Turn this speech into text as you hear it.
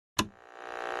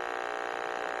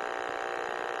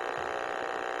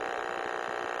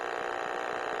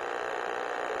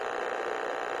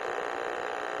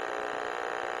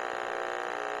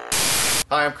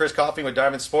Hi, I'm Chris Coughing with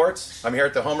Diamond Sports. I'm here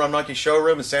at the Home Run Monkey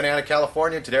showroom in Santa Ana,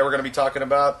 California. Today we're going to be talking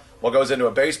about what goes into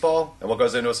a baseball and what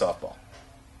goes into a softball.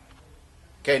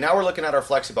 Okay, now we're looking at our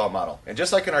Flexi-Ball model. And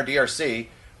just like in our DRC,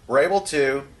 we're able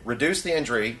to reduce the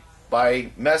injury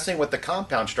by messing with the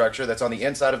compound structure that's on the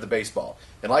inside of the baseball.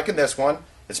 And like in this one,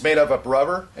 it's made up of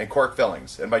rubber and cork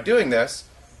fillings. And by doing this,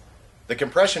 the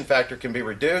compression factor can be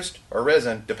reduced or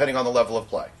risen depending on the level of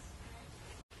play.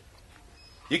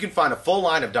 You can find a full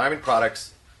line of Diamond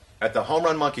products at the Home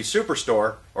Run Monkey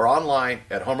Superstore or online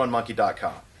at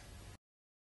homerunmonkey.com.